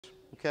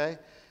okay?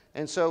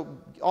 And so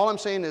all I'm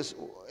saying is,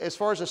 as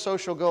far as a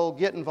social goal,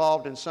 get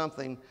involved in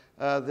something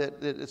that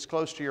it's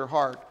close to your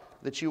heart,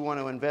 that you want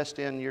to invest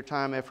in your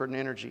time, effort, and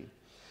energy.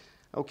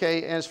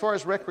 Okay, and as far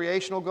as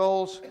recreational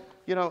goals,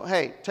 you know,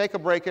 hey, take a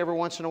break every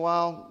once in a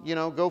while. You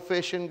know, go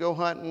fishing, go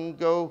hunting,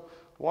 go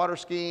water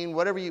skiing,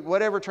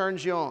 whatever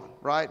turns you on,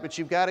 right? But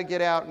you've got to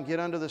get out and get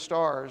under the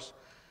stars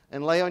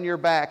and lay on your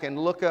back and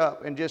look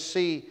up and just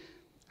see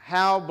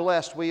how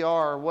blessed we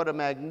are, what a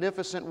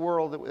magnificent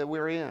world that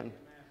we're in.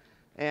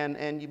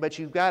 But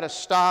you've got to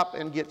stop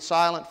and get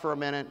silent for a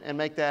minute and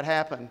make that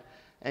happen.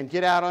 And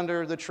get out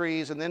under the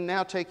trees, and then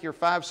now take your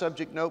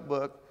 5-subject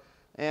notebook,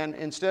 and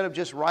instead of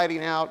just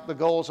writing out the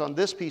goals on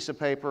this piece of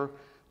paper,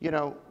 you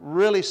know,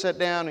 really sit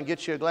down and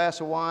get you a glass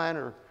of wine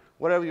or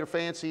whatever your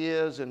fancy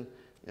is, and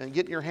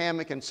get in your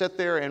hammock and sit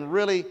there and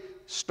really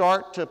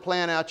start to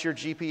plan out your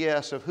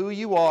GPS of who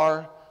you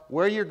are,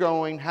 where you're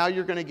going, how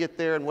you're going to get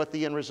there, and what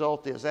the end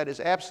result is. That is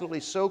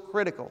absolutely so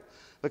critical,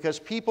 because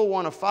people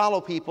want to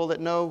follow people that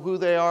know who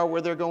they are,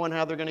 where they're going,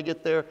 how they're going to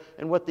get there,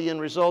 and what the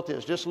end result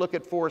is. Just look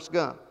at Forrest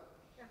Gump.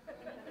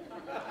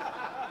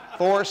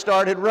 Forrest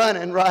started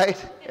running,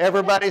 right?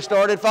 Everybody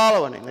started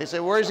following him. They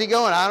said, where's he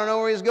going? I don't know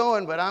where he's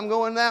going, but I'm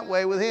going that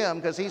way with him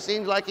because he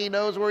seems like he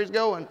knows where he's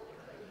going.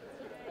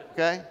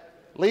 Okay?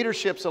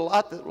 Leadership's a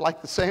lot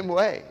like the same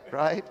way,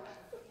 right?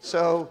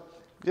 So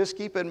just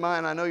keep in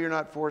mind, I know you're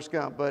not Forrest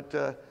Gump, but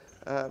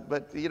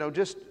you know,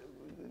 just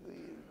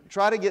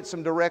try to get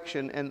some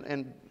direction,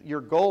 and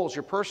your goals,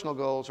 your personal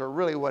goals, are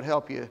really what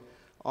help you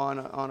on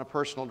a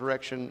personal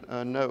direction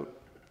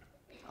note.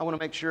 I want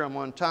to make sure I'm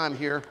on time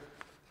here.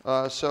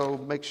 So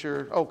make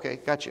sure, okay,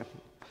 gotcha.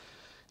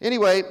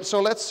 Anyway, so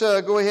let's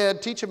go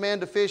ahead. Teach a man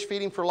to fish,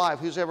 feed him for life.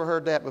 Who's ever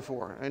heard that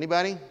before?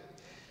 Anybody?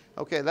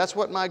 Okay, that's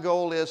what my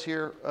goal is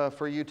here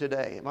for you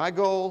today. My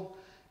goal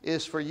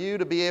is for you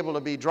to be able to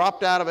be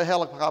dropped out of a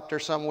helicopter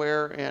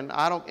somewhere in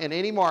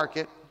any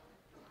market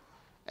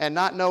and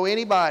not know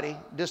anybody,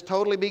 just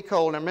totally be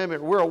cold. And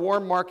remember, we're a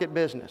warm market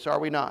business,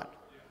 are we not?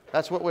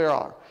 That's what we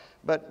are.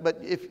 But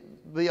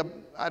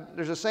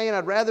there's a saying,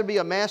 I'd rather be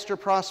a master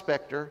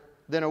prospector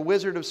than a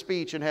wizard of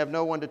speech and have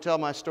no one to tell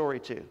my story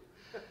to.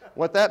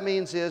 What that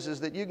means is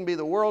that you can be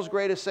the world's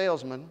greatest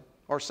salesman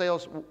or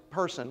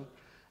salesperson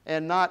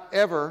and not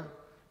ever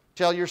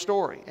tell your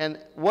story. And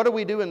what do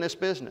we do in this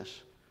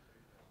business?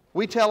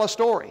 We tell a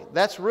story.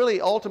 That's really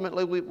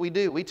ultimately what we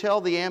do. We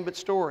tell the Ambit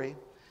story,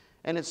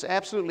 and it's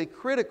absolutely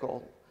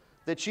critical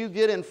that you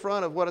get in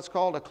front of what is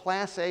called a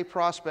Class A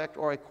prospect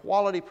or a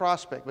quality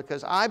prospect,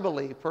 because I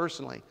believe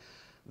personally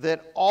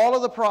that all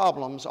of the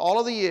problems, all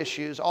of the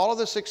issues, all of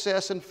the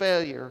success and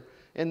failure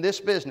in this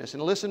business,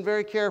 and listen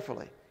very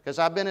carefully, because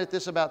I've been at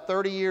this about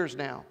 30 years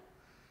now,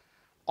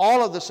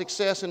 all of the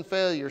success and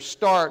failure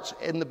starts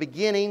in the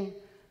beginning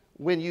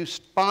when you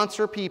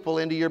sponsor people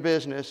into your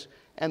business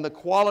and the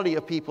quality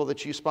of people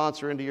that you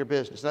sponsor into your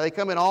business. Now, they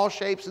come in all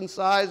shapes and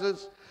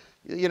sizes.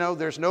 You know,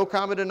 there's no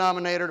common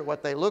denominator to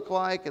what they look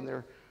like,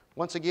 and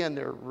once again,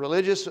 their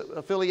religious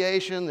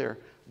affiliation, their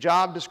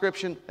job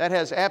description, that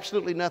has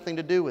absolutely nothing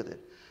to do with it.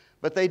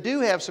 But they do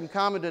have some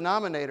common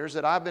denominators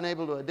that I've been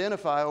able to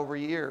identify over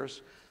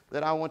years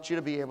that I want you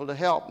to be able to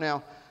help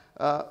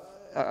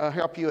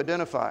you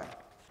identify.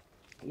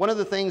 One of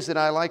the things that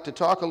I like to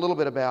talk a little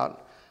bit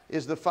about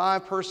is the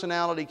 5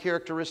 personality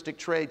characteristic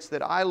traits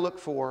that I look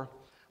for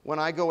when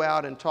I go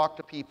out and talk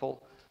to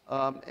people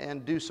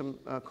and do some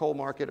cold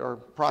market or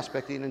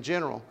prospecting in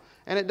general.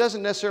 And it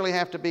doesn't necessarily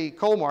have to be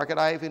cold market.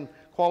 I even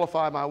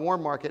qualify my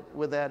warm market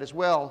with that as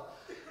well.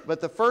 But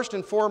the first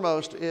and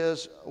foremost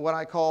is what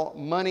I call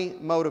money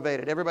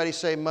motivated. Everybody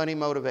say money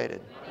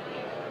motivated.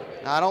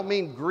 Now, I don't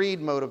mean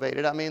greed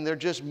motivated. I mean they're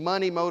just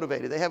money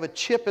motivated. They have a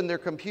chip in their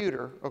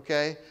computer,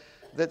 okay,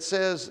 that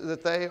says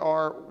that they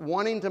are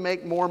wanting to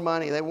make more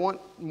money. They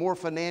want more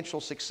financial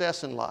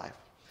success in life.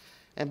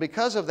 And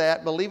because of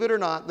that, believe it or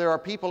not, there are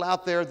people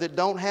out there that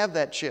don't have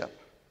that chip.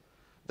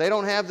 They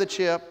don't have the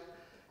chip,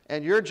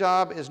 and your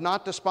job is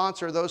not to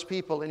sponsor those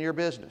people in your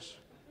business,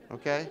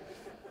 okay?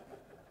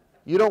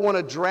 You don't want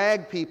to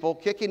drag people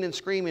kicking and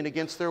screaming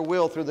against their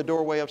will through the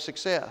doorway of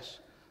success.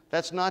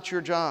 That's not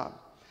your job.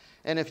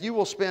 And if you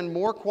will spend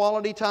more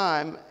quality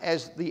time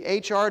as the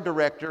HR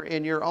director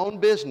in your own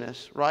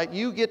business, right,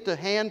 you get to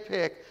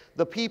handpick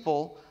the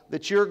people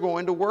that you're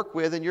going to work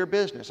with in your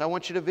business. I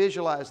want you to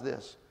visualize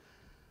this.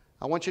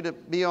 I want you to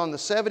be on the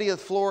 70th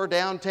floor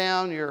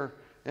downtown. You're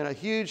in a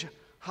huge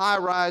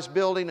high-rise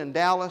building in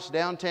Dallas,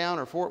 downtown,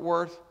 or Fort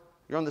Worth.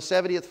 You're on the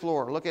 70th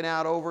floor looking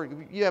out over.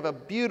 You have a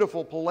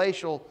beautiful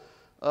palatial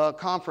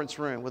conference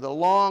room with a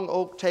long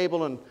oak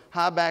table and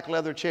high-back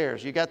leather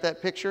chairs. You got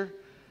that picture?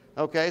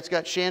 Okay, it's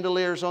got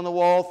chandeliers on the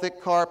wall,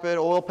 thick carpet,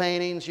 oil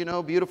paintings, you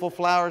know, beautiful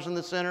flowers in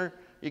the center.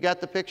 You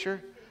got the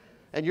picture?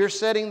 And you're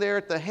sitting there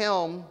at the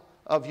helm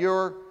of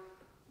your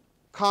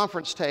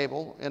conference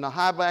table in a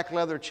high-back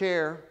leather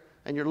chair,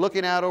 and you're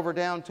looking out over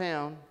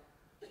downtown.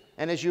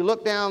 And as you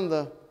look down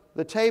the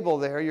table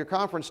there, your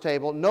conference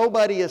table,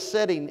 nobody is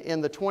sitting in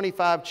the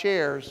 25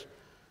 chairs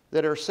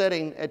that are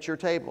sitting at your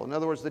table. In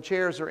other words, the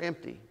chairs are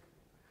empty.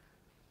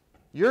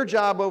 Your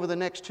job over the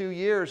next 2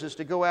 years is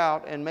to go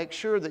out and make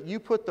sure that you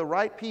put the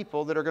right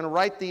people that are going to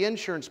write the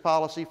insurance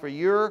policy for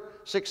your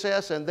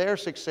success and their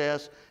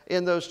success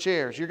in those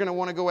chairs. You're going to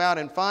want to go out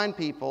and find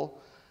people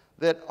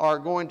that are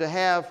going to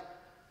have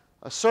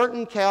a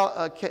certain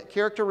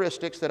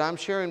characteristics that I'm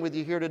sharing with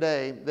you here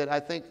today that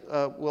I think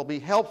will be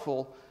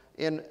helpful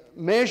in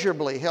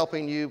measurably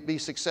helping you be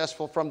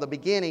successful from the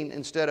beginning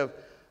instead of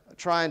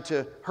trying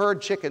to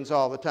herd chickens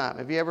all the time.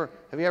 Have you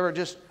ever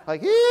just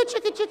like,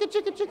 chicken, chicken,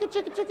 chicken, chicken,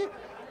 chicken, chicken,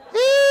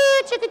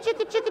 chicken,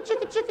 chicken, chicken,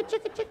 chicken, chicken,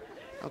 chicken, chicken.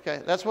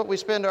 Okay, that's what we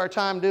spend our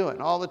time doing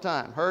all the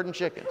time, herding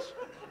chickens.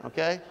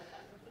 Okay?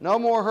 No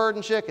more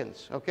herding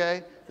chickens,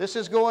 okay? This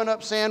is going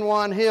up San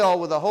Juan Hill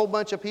with a whole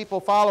bunch of people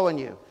following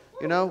you,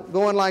 you know,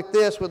 going like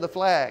this with the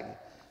flag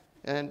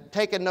and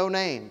taking no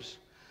names.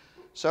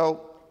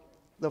 So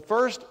the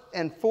first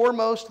and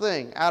foremost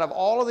thing out of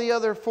all of the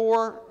other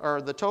 4,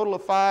 or the total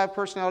of 5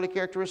 personality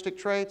characteristic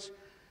traits,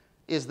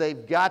 is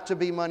they've got to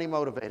be money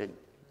motivated,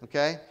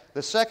 okay?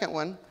 The second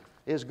one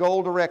is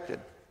goal directed.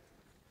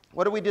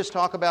 What did we just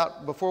talk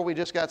about before we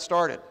just got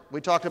started? We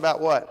talked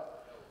about what?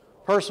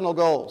 Personal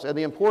goals and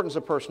the importance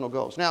of personal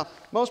goals. Now,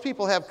 most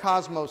people have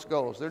cosmos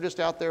goals. They're just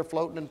out there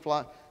floating and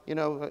flying,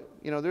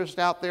 they're just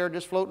out there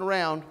just floating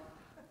around,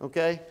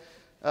 okay?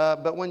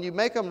 But when you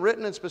make them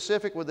written and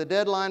specific with a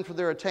deadline for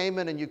their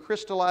attainment and you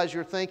crystallize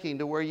your thinking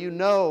to where you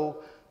know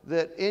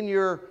that in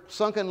your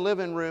sunken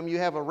living room you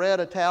have a red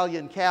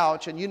Italian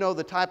couch and you know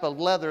the type of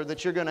leather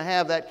that you're going to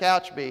have that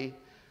couch be,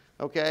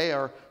 okay,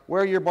 or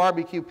where your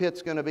barbecue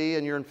pit's going to be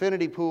and your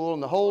infinity pool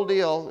and the whole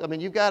deal. I mean,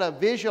 you've got to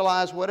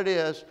visualize what it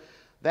is.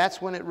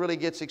 That's when it really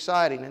gets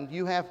exciting. And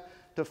you have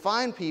to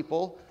find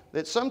people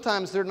that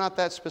sometimes they're not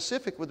that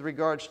specific with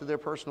regards to their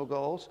personal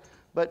goals,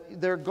 but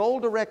they're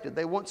goal directed.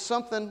 They want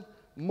something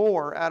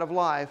more out of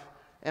life,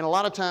 and a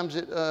lot of times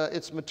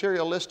it's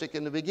materialistic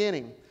in the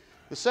beginning.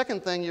 The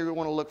second thing you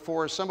want to look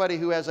for is somebody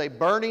who has a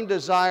burning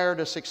desire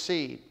to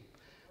succeed.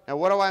 Now,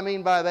 what do I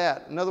mean by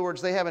that? In other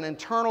words, they have an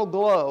internal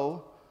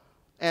glow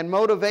and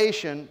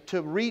motivation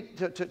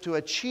to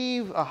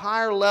achieve a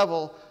higher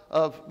level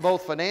of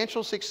both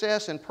financial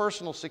success and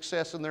personal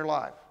success in their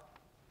life.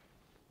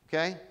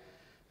 Okay?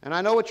 And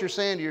I know what you're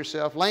saying to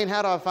yourself, Lane,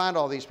 how do I find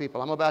all these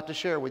people? I'm about to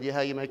share with you how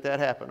you make that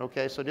happen,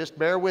 okay? So just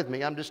bear with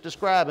me. I'm just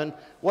describing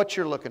what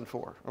you're looking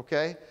for,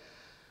 okay?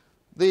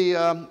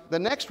 The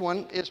next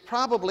one is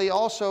probably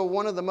also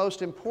one of the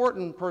most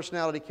important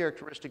personality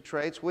characteristic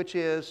traits, which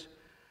is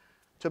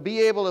to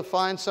be able to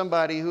find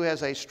somebody who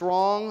has a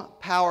strong,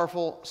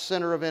 powerful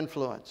center of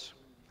influence.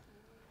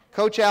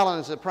 Coach Allen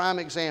is a prime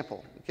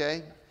example,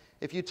 okay?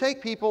 If you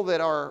take people that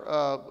are,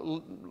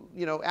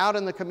 out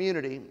in the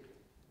community,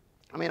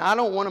 I mean, I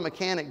don't want a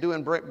mechanic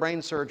doing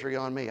brain surgery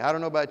on me. I don't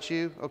know about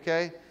you,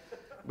 okay?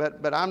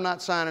 But I'm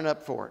not signing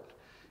up for it.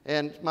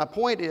 And my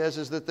point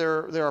is that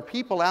there are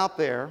people out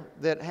there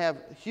that have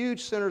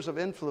huge centers of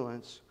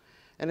influence,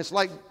 and it's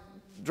like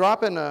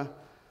dropping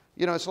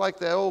it's like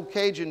the old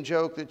Cajun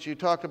joke that you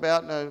talked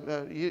about.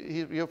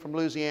 You're from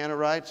Louisiana,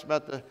 right? It's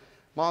about the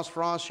Mons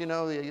France,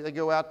 they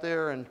go out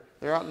there and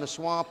they're out in the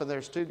swamp, and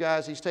there's 2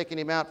 guys. He's taking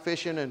him out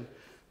fishing, and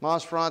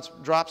Mons France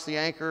drops the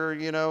anchor,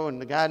 and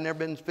the guy had never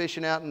been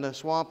fishing out in the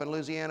swamp in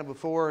Louisiana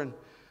before, and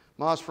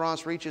Mons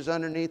France reaches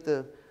underneath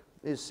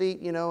his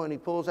seat, and he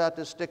pulls out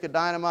this stick of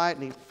dynamite,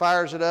 and he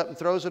fires it up and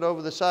throws it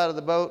over the side of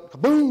the boat.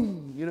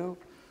 Kaboom!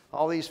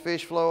 All these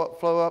fish flow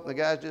up, and the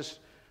guy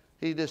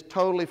just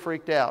totally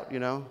freaked out,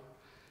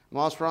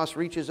 Mons France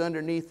reaches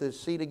underneath his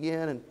seat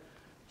again and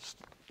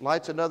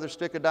lights another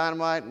stick of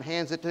dynamite and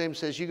hands it to him and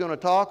says, "You going to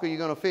talk or you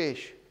going to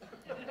fish?"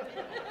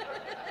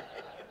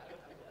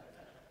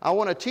 I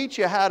want to teach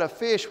you how to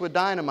fish with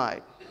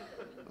dynamite,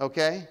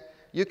 okay?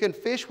 You can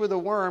fish with a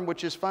worm,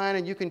 which is fine,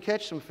 and you can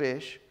catch some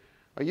fish.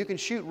 Or you can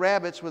shoot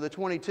rabbits with a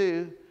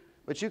 .22,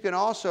 but you can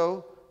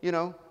also,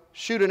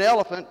 shoot an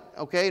elephant,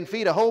 okay, and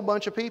feed a whole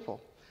bunch of people.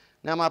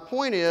 Now, my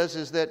point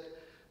is that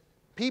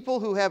people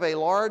who have a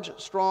large,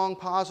 strong,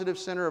 positive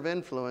center of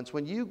influence,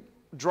 when you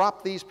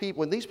drop these people,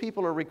 when these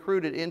people are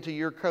recruited into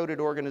your coded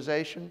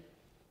organization,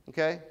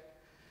 okay,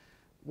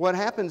 what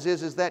happens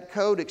is that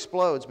code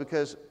explodes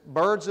because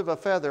birds of a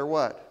feather,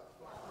 what?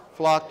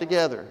 Flock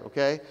together,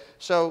 okay?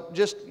 So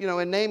just,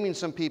 in naming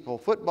some people,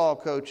 football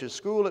coaches,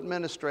 school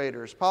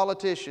administrators,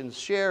 politicians,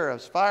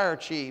 sheriffs, fire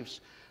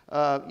chiefs,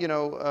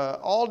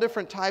 all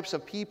different types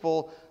of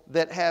people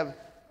that have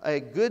a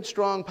good,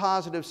 strong,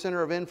 positive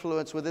center of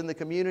influence within the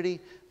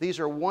community. These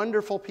are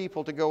wonderful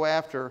people to go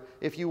after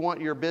if you want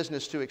your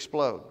business to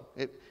explode.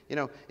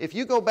 If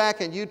you go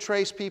back and you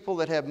trace people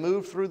that have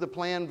moved through the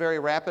plan very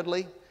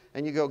rapidly,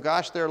 and you go,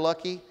 gosh, they're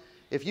lucky.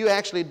 If you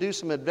actually do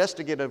some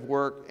investigative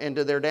work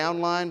into their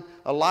downline,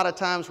 a lot of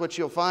times what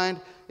you'll find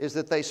is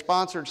that they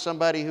sponsored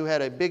somebody who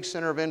had a big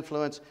center of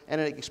influence and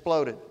it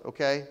exploded,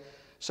 okay?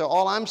 So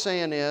all I'm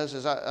saying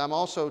is I'm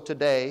also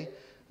today,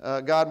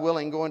 God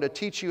willing, going to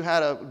teach you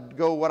how to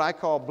go what I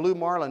call blue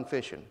marlin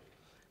fishing,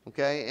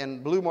 okay?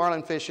 And blue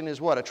marlin fishing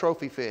is what? A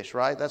trophy fish,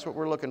 right? That's what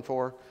we're looking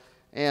for.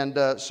 And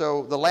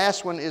so the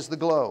last one is the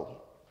glow.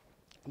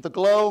 The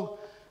glow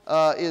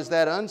is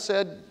that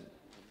unsaid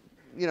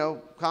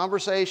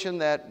conversation,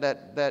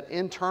 that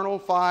internal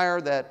fire,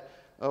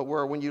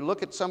 where when you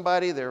look at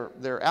somebody,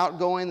 they're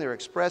outgoing, they're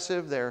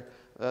expressive, they're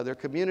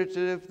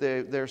communicative,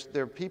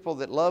 they're people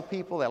that love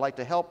people, that like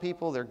to help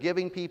people, they're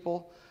giving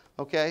people,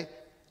 okay?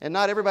 And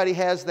not everybody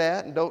has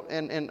that,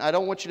 and I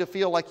don't want you to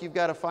feel like you've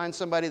got to find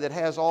somebody that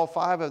has all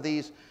 5 of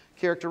these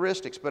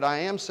characteristics, but I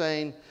am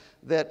saying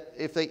that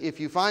if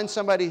you find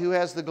somebody who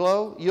has the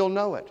glow, you'll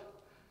know it,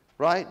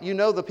 right? You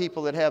know the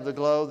people that have the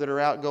glow, that are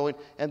outgoing,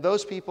 and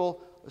those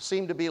people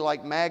seem to be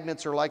like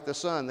magnets or like the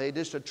sun. They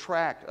just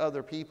attract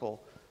other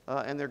people,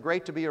 and they're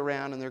great to be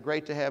around, and they're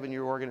great to have in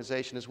your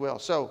organization as well.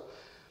 So,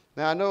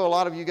 now I know a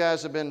lot of you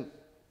guys have been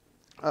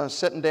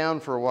sitting down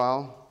for a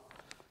while,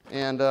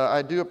 and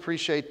I do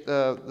appreciate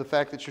the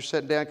fact that you're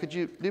sitting down. Could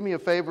you do me a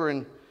favor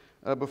and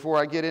before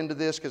I get into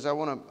this, because I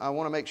want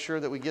to make sure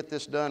that we get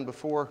this done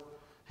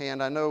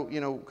beforehand. I know,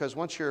 because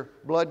once your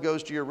blood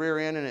goes to your rear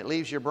end and it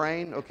leaves your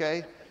brain,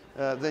 okay,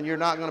 then you're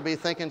not going to be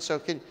thinking.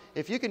 So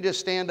if you can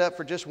just stand up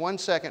for just 1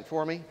 second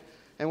for me.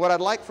 And what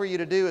I'd like for you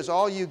to do is,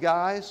 all you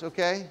guys,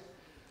 okay,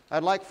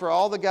 I'd like for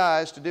all the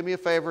guys to do me a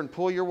favor and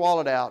pull your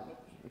wallet out,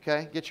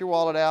 okay? Get your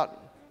wallet out.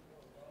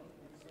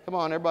 Come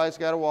on, everybody's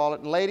got a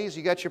wallet. And ladies,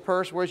 you got your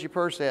purse. Where's your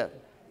purse at?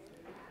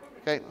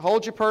 Okay,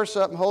 hold your purse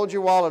up and hold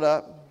your wallet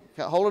up.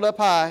 Hold it up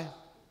high.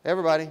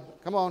 Everybody,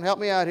 come on, help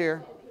me out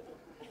here.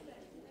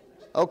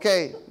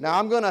 Okay, now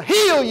I'm going to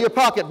heal your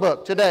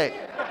pocketbook today.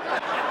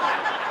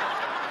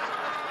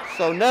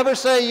 So never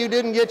say you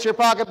didn't get your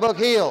pocketbook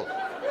healed.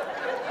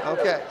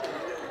 Okay,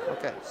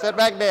 sit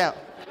back down.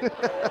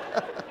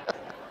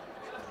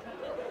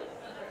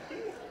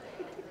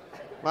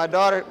 My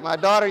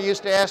daughter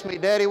used to ask me,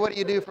 Daddy, what do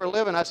you do for a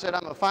living? I said,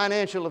 I'm a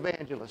financial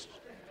evangelist.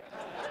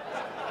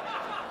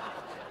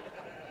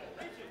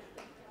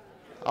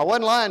 I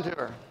wasn't lying to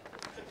her.